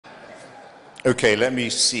Okay, let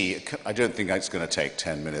me see. I don't think it's going to take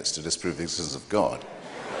 10 minutes to disprove the existence of God.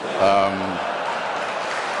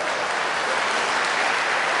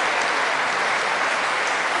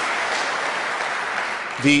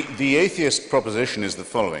 The atheist proposition is the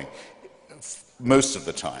following. Most of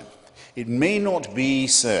the time, it may not be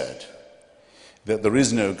said that there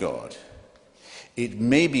is no God. It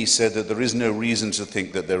may be said that there is no reason to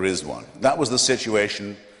think that there is one. That was the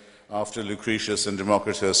situation after Lucretius and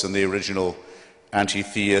Democritus and the original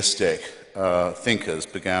anti-theistic thinkers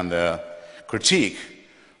began their critique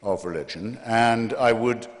of religion. And I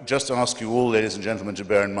would just ask you all, ladies and gentlemen, to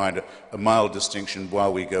bear in mind a mild distinction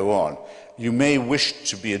while we go on. You may wish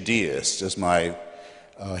to be a deist, as my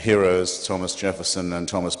heroes Thomas Jefferson and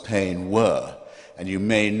Thomas Paine were, and you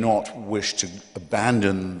may not wish to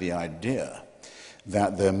abandon the idea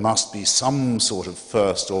that there must be some sort of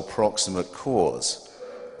first or proximate cause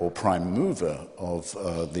or prime mover of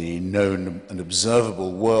the known and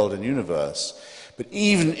observable world and universe. But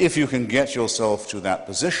even if you can get yourself to that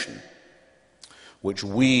position, which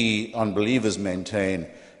we unbelievers maintain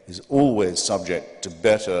is always subject to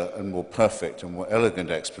better and more perfect and more elegant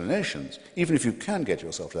explanations, even if you can get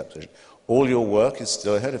yourself to that position, all your work is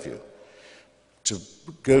still ahead of you. To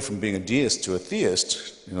go from being a deist to a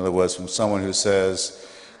theist, in other words, from someone who says,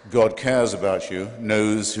 God cares about you,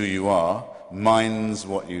 knows who you are, minds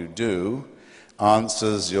what you do,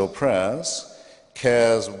 answers your prayers,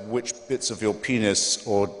 cares which bits of your penis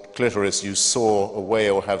or clitoris you saw away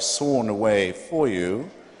or have sawn away for you,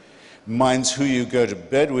 minds who you go to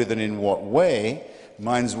bed with and in what way,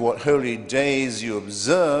 minds what holy days you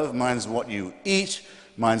observe, minds what you eat,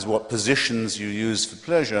 minds what positions you use for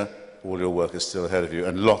pleasure. All your work is still ahead of you,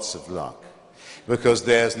 and lots of luck. Because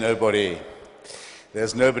there's nobody,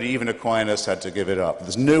 even Aquinas had to give it up.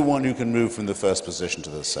 There's no one who can move from the first position to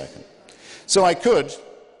the second. So I could,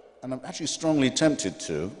 and I'm actually strongly tempted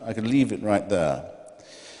to, I could leave it right there.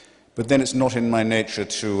 But then it's not in my nature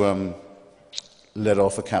to let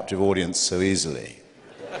off a captive audience so easily.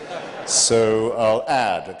 So I'll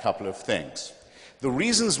add a couple of things. The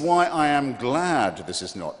reasons why I am glad this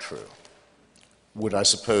is not true would, I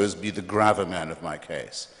suppose, be the gravamen of my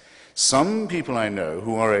case. Some people I know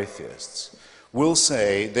who are atheists will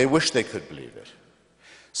say they wish they could believe it.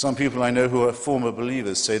 Some people I know who are former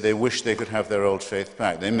believers say they wish they could have their old faith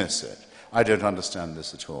back. They miss it. I don't understand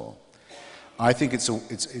this at all. I think it's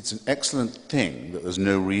an excellent thing that there's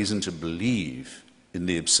no reason to believe in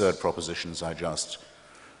the absurd propositions I just,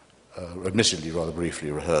 admittedly rather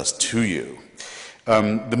briefly, rehearsed to you.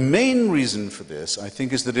 The main reason for this, I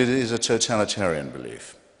think, is that it is a totalitarian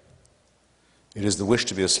belief. It is the wish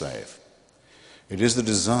to be a slave. It is the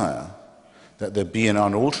desire that there be an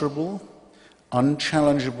unalterable,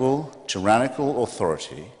 unchallengeable, tyrannical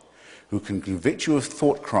authority who can convict you of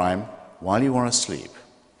thought crime while you are asleep,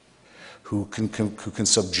 who can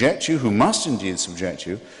subject you, who must indeed subject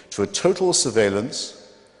you, to a total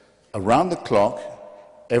surveillance around the clock,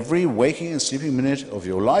 every waking and sleeping minute of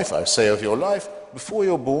your life, I say of your life, before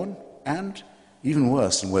you're born, and, even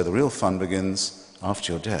worse, and where the real fun begins,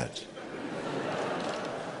 after you're dead.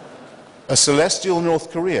 A celestial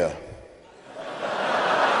North Korea.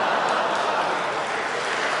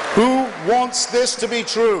 Who wants this to be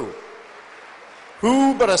true?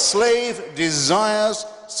 Who but a slave desires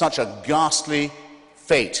such a ghastly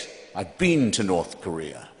fate? I've been to North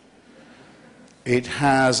Korea. It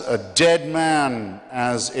has a dead man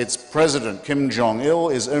as its president. Kim Jong-il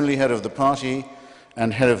is only head of the party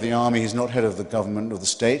and head of the army. He's not head of the government or the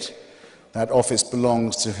state. That office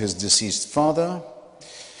belongs to his deceased father,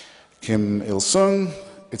 Kim Il-sung.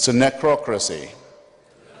 It's a necrocracy,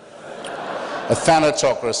 a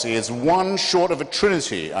thanatocracy. It's one short of a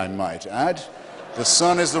trinity, I might add. The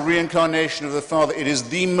son is the reincarnation of the father. It is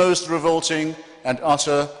the most revolting and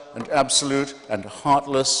utter and absolute and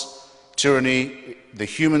heartless tyranny the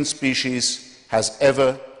human species has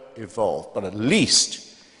ever evolved. But at least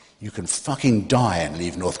you can fucking die and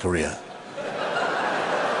leave North Korea.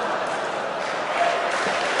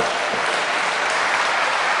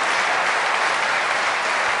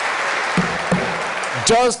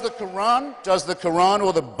 Does the Quran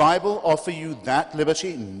or the Bible offer you that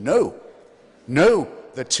liberty? No. No.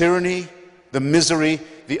 The tyranny, the misery,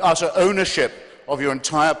 the utter ownership of your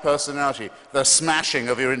entire personality, the smashing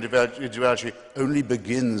of your individuality only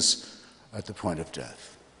begins at the point of death.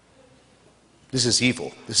 This is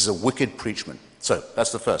evil. This is a wicked preachment. So,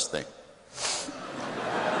 that's the first thing.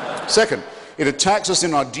 Second, it attacks us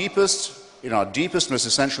in our deepest, most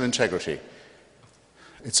essential integrity.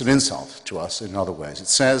 It's an insult to us in other ways. It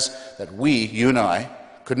says that we, you and I,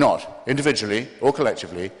 could not, individually or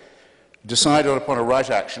collectively, decide upon a right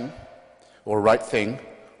action or right thing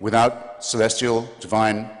without celestial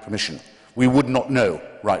divine permission. We would not know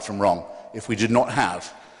right from wrong if we did not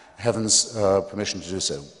have heaven's permission to do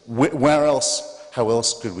so. Where else, how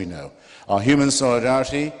else could we know? Our human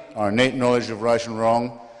solidarity, our innate knowledge of right and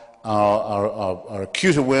wrong, our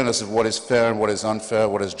acute awareness of what is fair and what is unfair,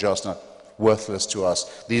 what is just and worthless to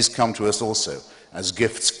us, these come to us also as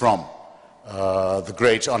gifts from the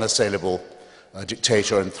great unassailable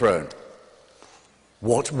dictator enthroned.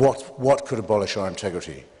 What could abolish our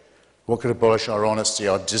integrity? What could abolish our honesty,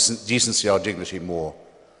 our decency, our dignity more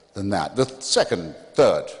than that? The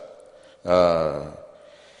third,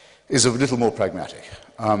 is a little more pragmatic.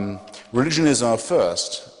 Religion is our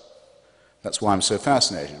first, that's why I'm so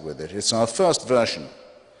fascinated with it, it's our first version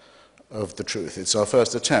of the truth. It's our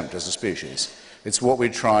first attempt as a species. It's what we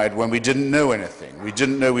tried when we didn't know anything. We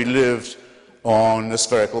didn't know we lived on a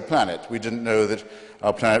spherical planet. We didn't know that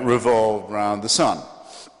our planet revolved around the sun.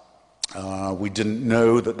 We didn't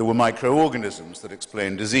know that there were microorganisms that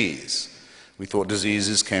explained disease. We thought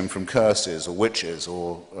diseases came from curses or witches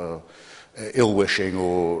or ill-wishing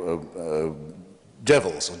or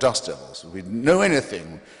devils or dust devils. We didn't know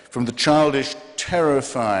anything from the childish,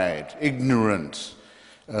 terrified, ignorant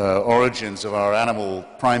origins of our animal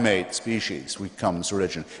primate species. We come to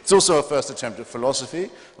religion. It's also our first attempt at philosophy,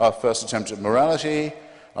 our first attempt at morality,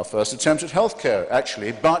 our first attempt at healthcare,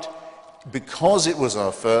 actually, but because it was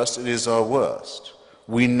our first, it is our worst.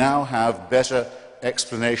 We now have better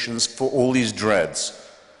explanations for all these dreads,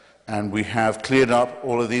 and we have cleared up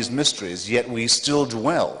all of these mysteries, yet we still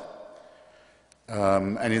dwell.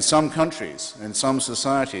 And in some countries, in some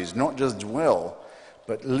societies, not just dwell,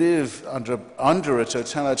 but live under a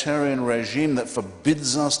totalitarian regime that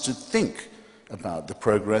forbids us to think about the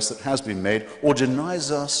progress that has been made or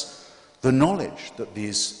denies us the knowledge that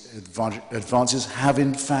these advances have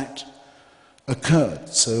in fact occurred.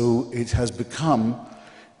 So it has become,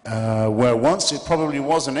 where once it probably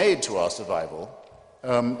was an aid to our survival,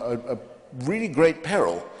 a really great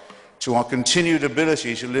peril to our continued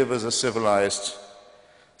ability to live as a civilized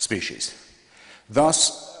species.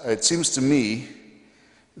 Thus, it seems to me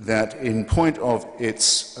that in point of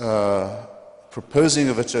its proposing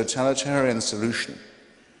of a totalitarian solution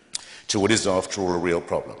to what is after all a real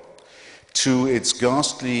problem, to its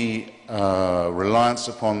ghastly reliance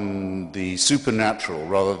upon the supernatural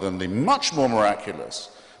rather than the much more miraculous,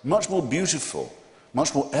 much more beautiful,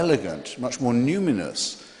 much more elegant, much more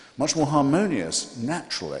numinous, much more harmonious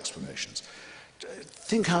natural explanations.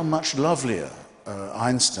 Think how much lovelier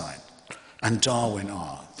Einstein and Darwin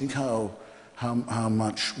are. Think how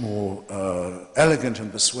much more elegant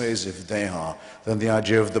and persuasive they are than the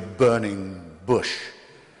idea of the burning bush,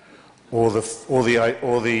 or the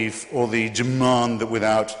demand that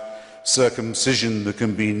without circumcision there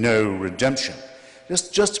can be no redemption.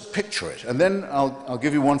 Just picture it, and then I'll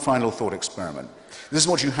give you one final thought experiment. This is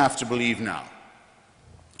what you have to believe now,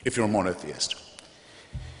 if you're a monotheist.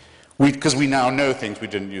 Because we now know things we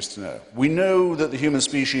didn't used to know. We know that the human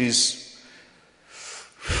species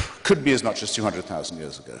could be as much as 200,000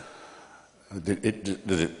 years ago. Did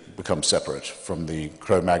it become separate from the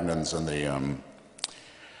Cro-Magnons and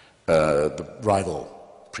the rival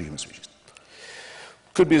pre-human species?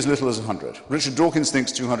 Could be as little as 100. Richard Dawkins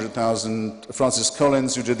thinks 200,000. Francis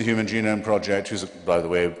Collins, who did the Human Genome Project, who's, by the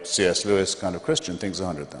way, C.S. Lewis kind of Christian, thinks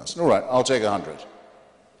 100,000. All right, I'll take 100.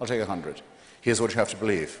 I'll take 100. Here's what you have to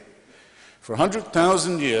believe. For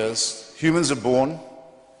 100,000 years, humans are born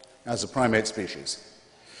as a primate species.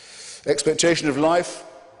 Expectation of life,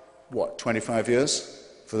 what, 25 years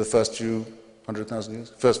for the first few 100,000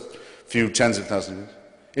 years? First few tens of thousands of years.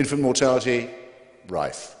 Infant mortality,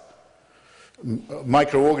 rife.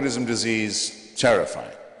 Microorganism disease,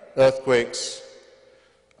 terrifying. Earthquakes,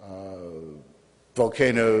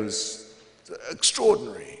 volcanoes,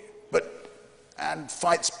 extraordinary. And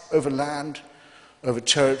fights over land, over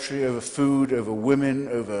territory, over food, over women,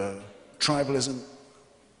 over tribalism.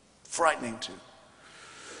 Frightening too.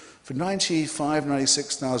 For 95,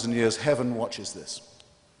 96,000 years, heaven watches this.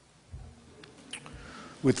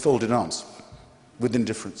 With folded arms, with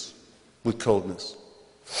indifference, with coldness.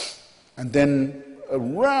 And then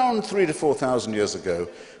around 3,000 to 4,000 years ago,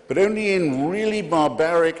 but only in really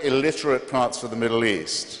barbaric, illiterate parts of the Middle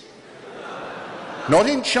East. Not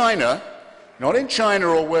in China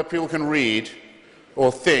or where people can read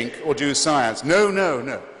or think or do science.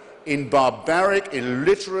 No. In barbaric,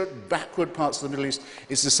 illiterate, backward parts of the Middle East,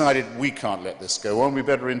 it's decided we can't let this go on, we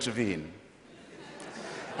better intervene.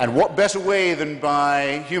 And what better way than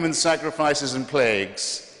by human sacrifices and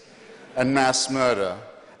plagues and mass murder?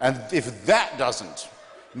 And if that doesn't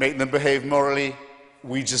make them behave morally,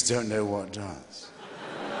 we just don't know what does.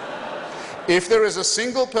 If there is a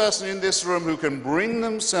single person in this room who can bring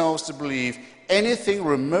themselves to believe anything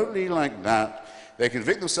remotely like that, they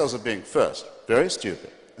convict themselves of being, first, very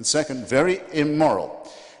stupid, and second, very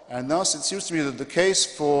immoral. And thus, it seems to me that the case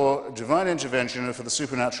for divine intervention and for the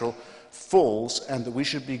supernatural falls, and that we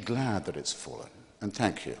should be glad that it's fallen. And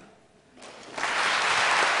thank you.